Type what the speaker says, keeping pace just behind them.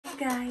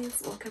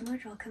guys, welcome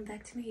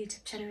back to my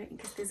YouTube channel. In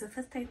case this is the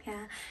first time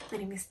here, my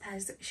name is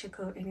Taz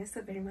Shiko and you're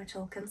so very much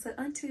welcome. So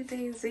on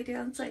today's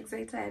video, I'm so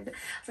excited.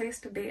 So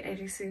yesterday I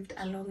received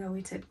a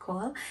long-awaited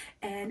call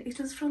and it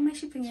was from my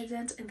shipping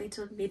agent, and they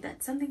told me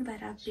that something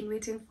that I've been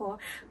waiting for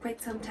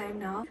quite some time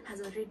now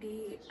has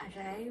already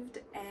arrived,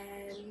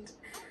 and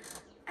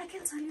I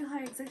can tell you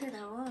how excited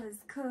I was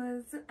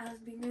because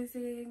I've been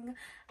using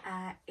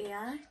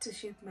air to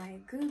ship my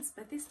goods,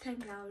 but this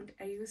time round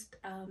I used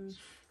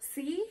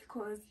sea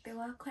because they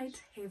were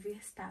quite heavy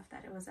stuff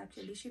that I was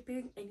actually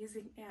shipping, and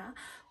using air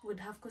would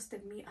have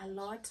costed me a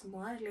lot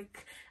more,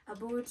 like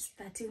about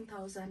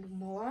 13,000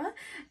 more,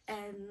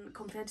 and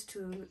compared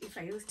to if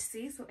I used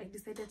sea. So I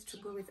decided to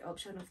go with the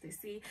option of the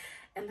sea,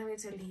 and let me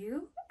tell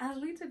you, I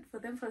waited for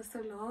them for so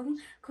long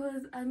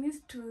because I'm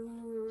used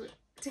to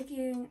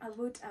taking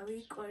about a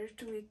week or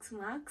 2 weeks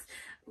max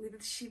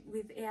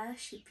with air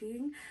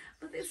shipping,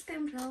 but this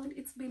time round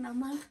it's been a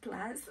month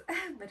plus.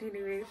 But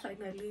anyway,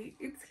 finally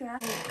it's here.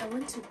 I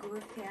want to go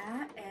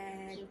there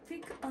and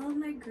pick all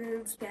my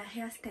goods, their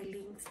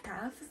hairstyling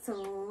stuff,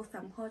 so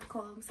some hot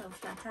combs, some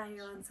flat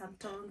iron, some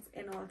tongs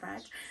and all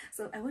that.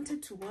 So I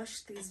wanted to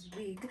wash this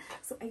wig,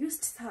 so I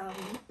used some,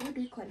 what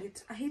do you call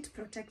it, a heat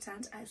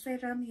protectant, a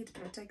serum heat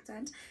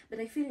protectant, but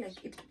I feel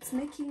like it's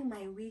making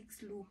my wigs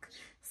look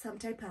some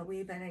type of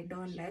way that I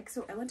don't like.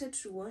 So I wanted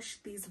to wash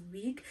this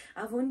wig.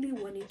 I've only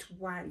worn it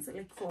once,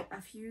 like for a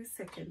few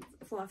seconds,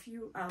 for a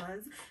few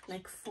hours,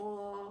 like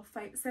 4,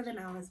 5, 7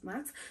 hours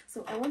max.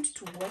 So I want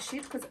to wash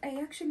it because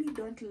I actually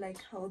don't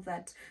like how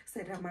that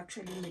serum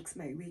actually makes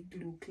my wig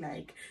look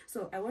like.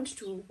 So I want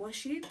to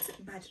wash it,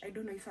 but I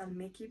don't know if I'll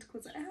make it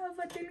because I have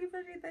a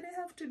delivery that I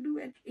have to do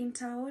in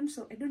town.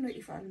 So I don't know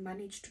if I'll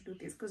manage to do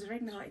this because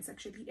right now it's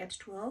actually at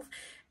 12.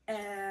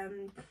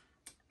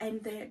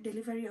 And the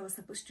delivery, I was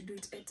supposed to do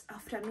it at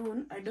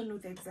afternoon. I don't know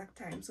the exact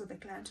time, so the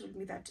client told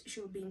me that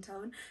she will be in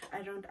town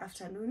around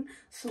afternoon.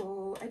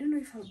 So I don't know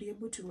if I'll be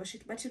able to wash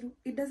it, but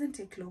it doesn't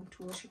take long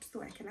to wash it,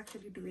 so I can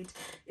actually do it.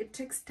 It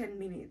takes 10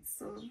 minutes,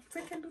 so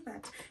I can do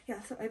that.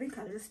 Yeah, so I think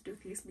I'll just do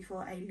this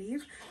before I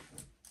leave.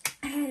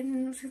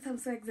 And since I'm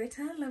so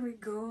excited, let me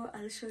go.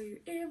 I'll show you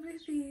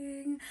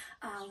everything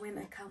when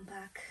I come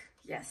back.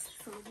 Yes,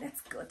 so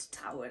let's go to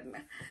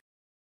town.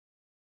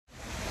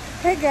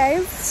 Hey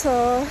guys,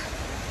 so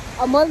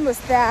I'm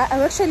almost there.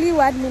 I'm actually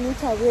 1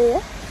 minute away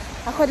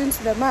according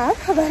to the map,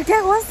 but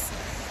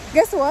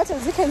guess what,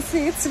 as you can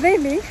see it's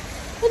raining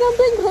and I'm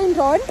being rained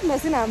on.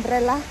 There's an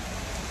umbrella,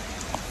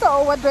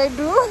 so what do I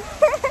do?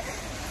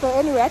 So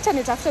anyway, acha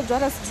nitafute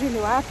jua sijui ni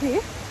wapi,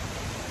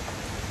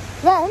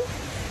 then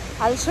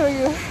I'll show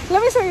you.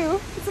 Let me show you.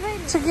 It's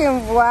raining.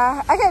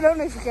 Chikimvua. I don't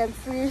know if you can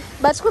see,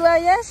 but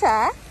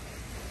kunanyesha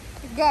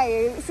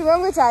guys,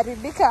 siwangu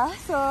itaharibika,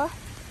 so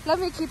let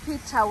me keep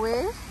it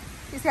away.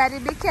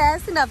 Isiharibike,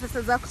 sina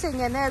pesa za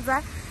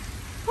kutengeneza.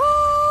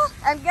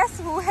 And guess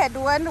who had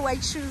worn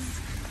white shoes?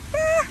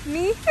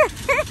 Me.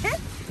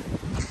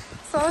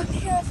 So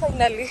here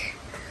finally.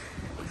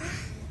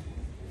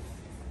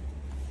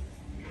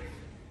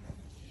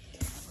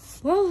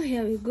 Well,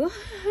 here we go.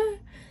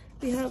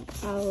 We have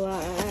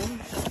our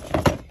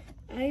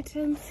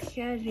items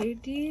here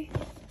ready.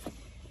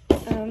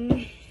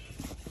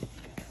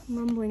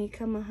 Mambo ni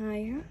kama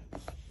haya.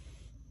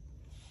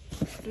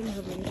 I don't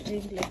have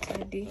anything like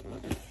ready.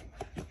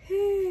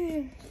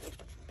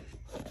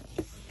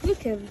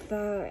 Look at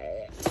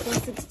that,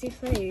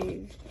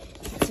 465.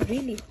 It's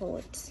really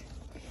hot.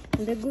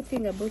 And the good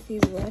thing about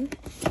this one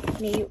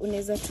ni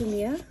unaweza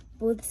tumia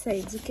both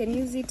sides. You can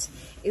use it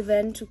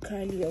even to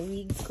curl your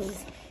wigs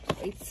because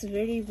it's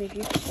very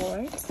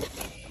hot.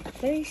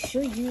 Let me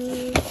show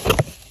you.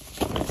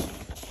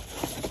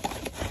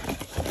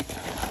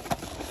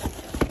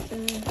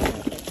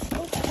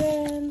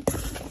 Open.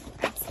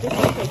 This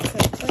will take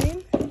some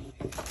time,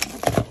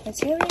 but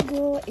here we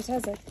go. It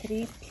has a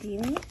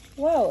 3-pin.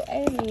 Wow,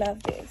 I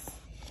love this.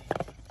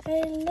 I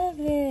love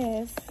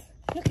this.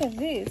 Look at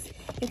this.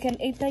 You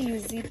can either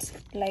use it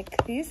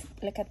like this,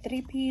 like a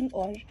 3-pin,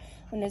 or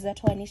unaweza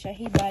toanisha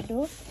hii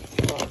bado.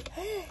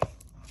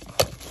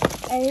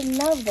 I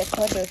love the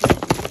color.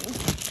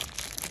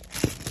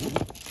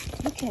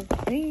 Look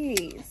at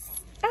this.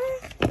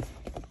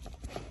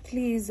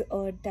 Please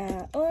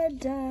order.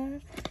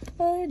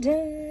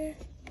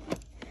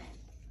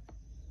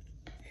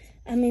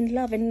 I'm in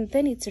love. And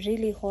then it's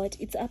really hot.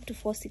 It's up to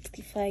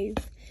 465.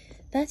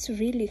 That's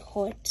really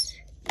hot.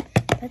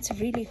 That's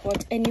really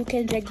hot. And you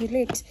can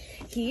regulate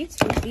heat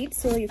with it.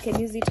 So you can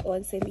use it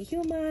on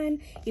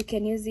semi-human. You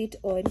can use it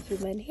on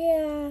human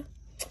hair.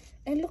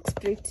 It looks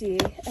pretty.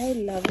 I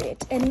love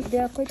it. And they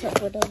are quite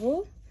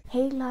affordable.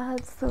 Hey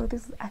loves, so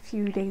this is a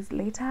few days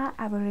later.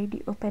 I've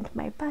already opened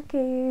my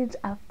package.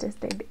 I've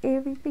tested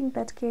everything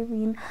that came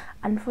in.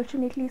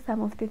 Unfortunately,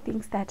 some of the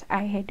things that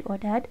I had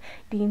ordered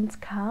didn't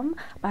come,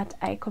 but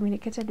I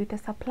communicated with the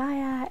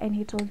supplier and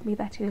he told me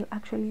that he'll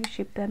actually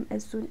ship them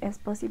as soon as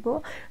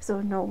possible,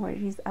 so no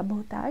worries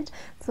about that.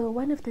 So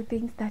one of the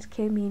things that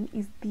came in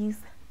is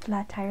these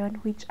flat iron,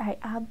 which I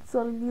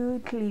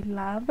absolutely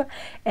love.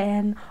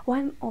 And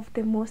one of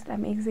the most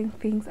amazing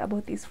things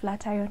about this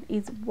flat iron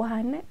is,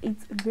 one,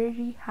 it's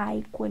very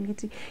high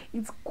quality.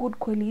 It's good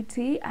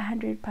quality,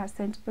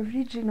 100%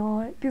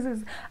 original. This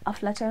is a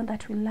flat iron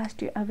that will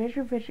last you a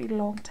very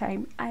long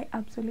time. I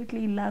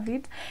absolutely love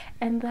it.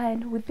 And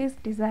then with this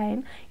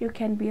design, you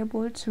can be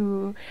able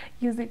to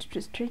use it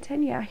to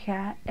straighten your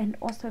hair and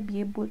also be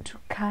able to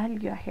curl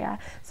your hair.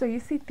 So you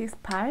see this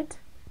part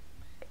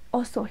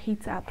also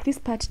heats up. This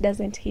part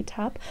doesn't heat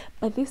up,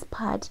 but this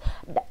part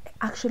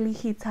actually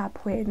heats up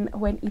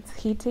when it's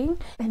heating,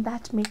 and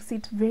that makes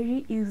it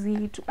very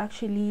easy to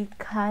actually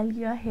curl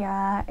your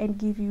hair and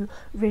give you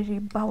very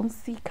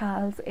bouncy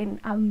curls and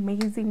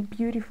amazing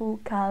beautiful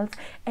curls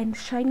and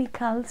shiny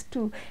curls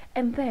too.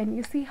 And then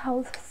you see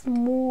how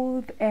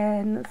smooth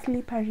and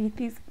slippery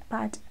this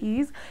part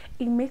is.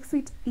 It makes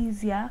it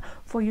easier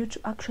for you to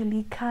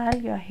actually curl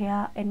your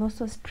hair and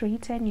also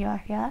straighten your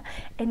hair,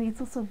 and it's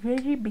also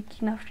very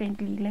beginner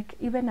friendly. Like,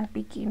 even a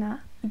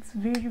beginner, it's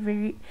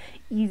very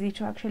easy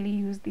to actually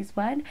use this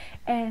one.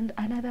 And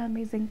another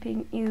amazing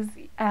thing is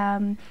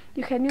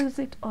you can use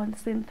it on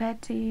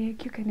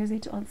synthetic, you can use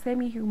it on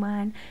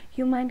semi-human,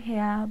 human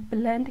hair,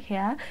 blend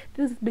hair.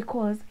 This is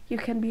because you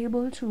can be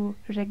able to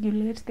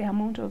regulate the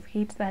amount of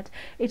heat that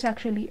it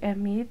actually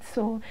emits.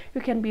 So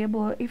you can be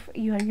able, if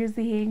you are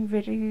using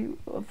very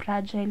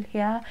fragile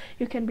hair,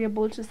 you can be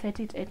able to set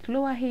it at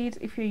lower heat.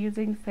 If you're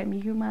using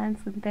semi-human,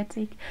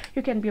 synthetic,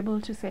 you can be able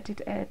to set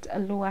it at a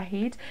lower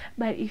heat.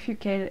 But if you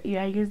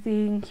are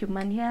using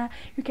human hair,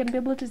 you can be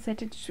able to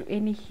set it to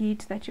any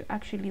heat that you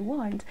actually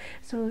want.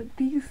 So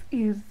this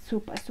is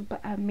super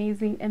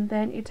amazing. And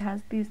then it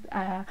has this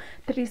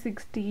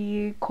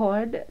 360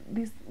 cord.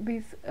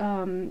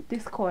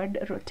 This cord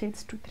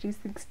rotates to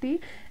 360,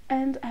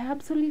 and I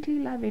absolutely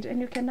love it. And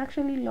you can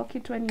actually lock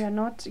it when you're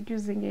not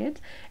using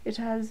it. It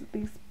has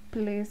this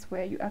place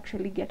where you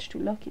actually get to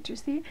lock it. You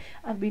see,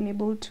 I've been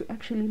able to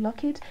actually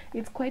lock it.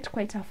 It's quite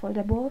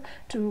affordable.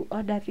 To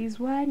order this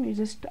one, you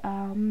just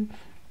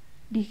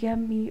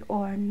DM me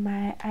on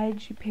my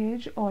IG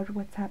page or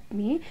WhatsApp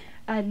me.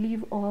 I'll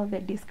leave all the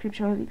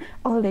description,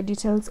 all the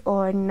details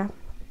on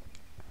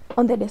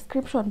the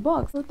description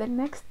box. So the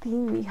next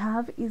thing we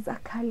have is a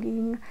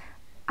curling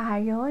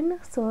iron.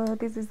 So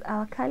this is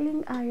our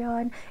curling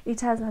iron.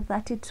 It has a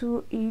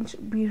 32-inch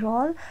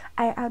b-roll.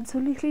 I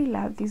absolutely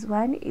love this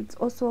one. It's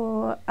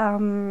also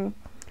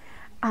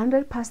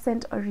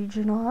 100%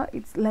 original.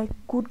 It's like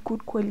good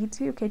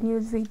quality. You can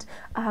use it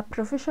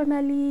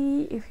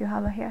professionally if you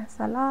have a hair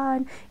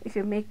salon, if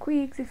you make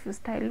wigs, if you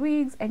style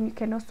wigs, and you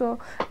can also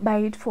buy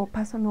it for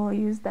personal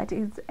use, that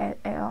is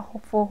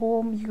for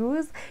home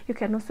use. You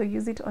can also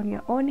use it on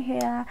your own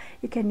hair.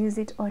 You can use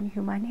it on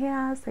human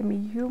hair,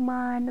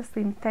 semi-human,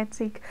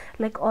 synthetic,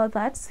 like all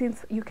that.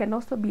 Since you can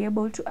also be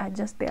able to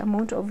adjust the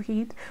amount of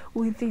heat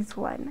with this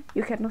one,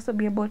 you can also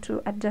be able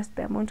to adjust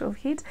the amount of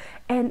heat,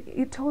 and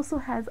it also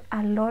has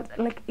a lot,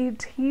 like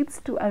it heats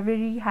to a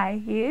very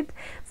high heat.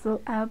 So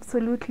I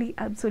absolutely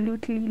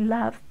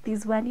love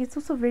this one. It's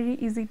also very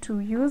easy to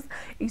use.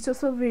 It's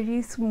also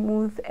very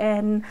smooth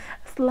and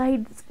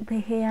slides the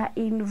hair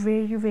in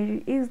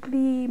very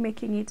easily,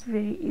 making it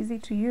very easy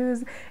to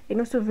use, and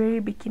also very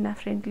beginner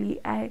friendly.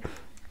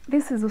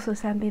 This is also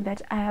something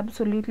that I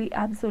absolutely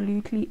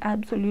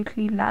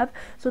love.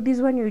 So this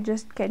one, you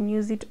just can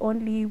use it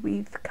only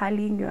with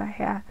curling your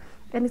hair,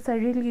 and it's a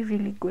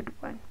really good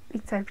one.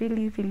 It's a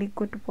really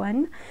good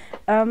one.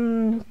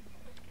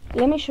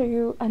 Let me show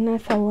you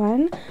another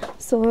one.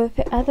 So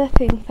the other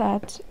thing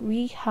that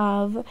we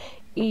have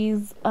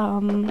is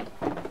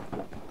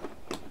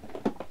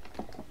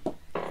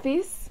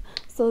this.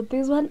 So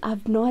this one,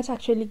 I've not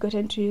actually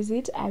gotten to use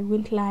it, I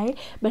won't lie,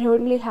 but I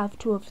only have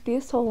 2 of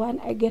this. So one,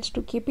 I get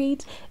to keep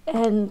it,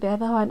 and the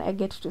other one, I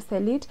get to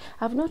sell it.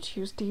 I've not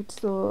used it,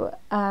 so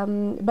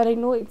but I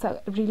know it's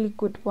a really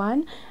good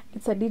one.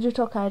 It's a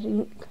digital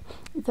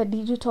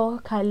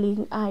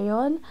curling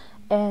iron,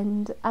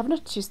 and I've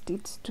not used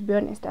it, to be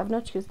honest. I've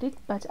not used it,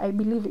 but I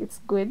believe it's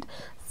good.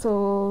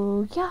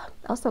 So yeah,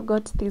 I also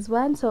got this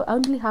one. So I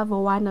only have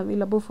one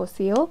available for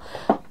sale,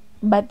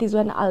 but this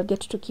one I'll get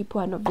to keep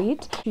one of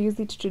it to use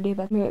it today.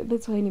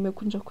 That's why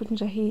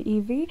nimekunja hii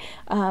hivi,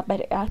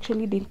 but I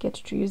actually didn't get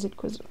to use it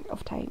because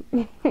of time.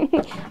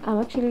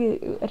 I'm actually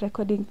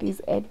recording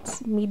this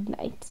at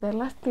midnight. The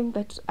last thing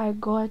that I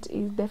got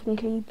is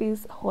definitely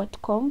this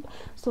hot comb.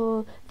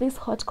 So this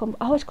hot comb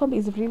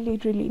is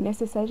really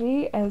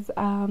necessary as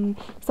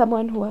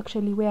someone who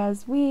actually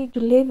wears wig. To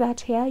lay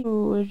that hair,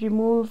 to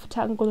remove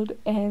tangled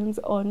ends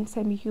on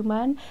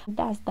semi-human,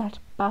 does that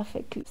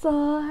perfectly.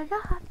 So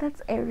yeah,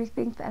 that's everything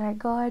that I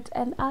got,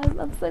 and I'm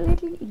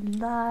absolutely in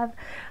love.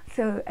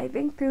 So I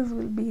think this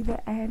will be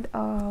the end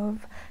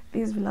of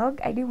this vlog.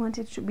 I didn't want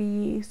it to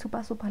be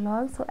super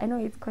long, so I know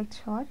it's quite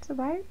short,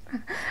 right?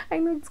 I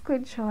know it's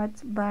quite short,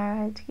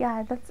 but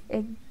yeah, that's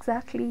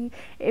exactly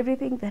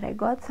everything that I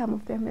got. Some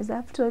of them, as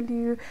I've told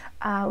you,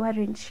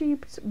 weren't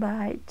shipped,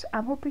 but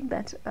I'm hoping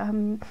that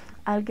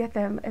I'll get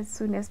them as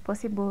soon as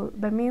possible.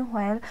 But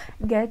meanwhile,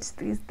 get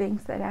these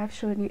things that I've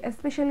shown you,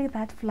 especially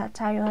that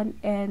flat iron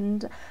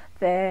and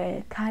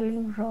the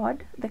curling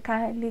rod, the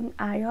curling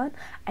iron.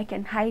 I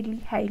can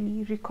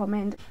highly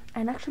recommend.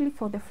 And actually,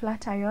 for the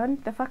flat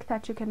iron, the fact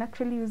that you can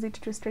actually use it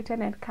to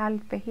straighten and curl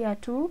the hair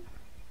too,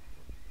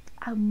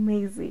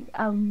 amazing.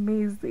 I've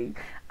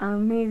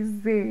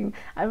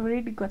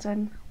already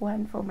gotten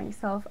one for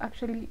myself.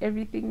 Actually,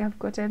 everything I've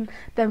gotten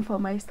them for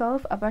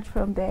myself, apart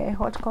from the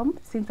hot comb,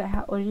 since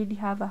I already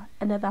have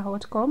another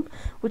hot comb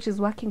which is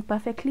working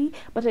perfectly.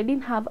 But I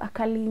didn't have a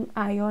curling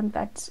iron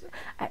that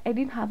I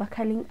didn't have a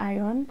curling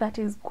iron that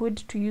is good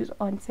to use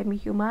on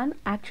semi-human.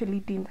 I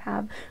actually didn't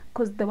have,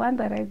 because the one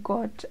that I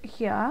got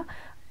here,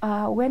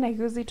 when I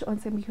use it on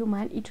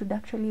semi-human, it would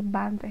actually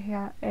burn the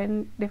hair,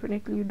 and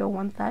definitely you don't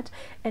want that.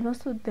 And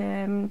also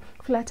the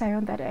flat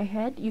iron that I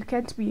had, you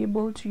can't be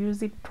able to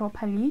use it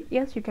properly.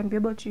 Yes, you can be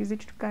able to use it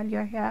to curl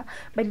your hair,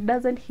 but it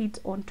doesn't hit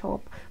on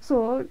top,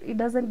 so it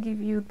doesn't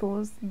give you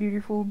those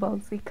beautiful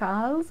bouncy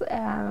curls.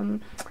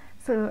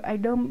 So I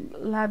don't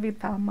love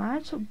it that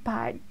much,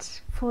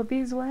 but for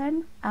this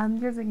one,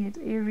 I'm using it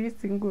every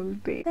single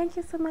day. Thank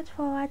you so much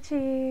for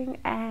watching,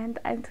 and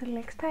until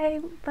next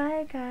time,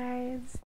 bye guys.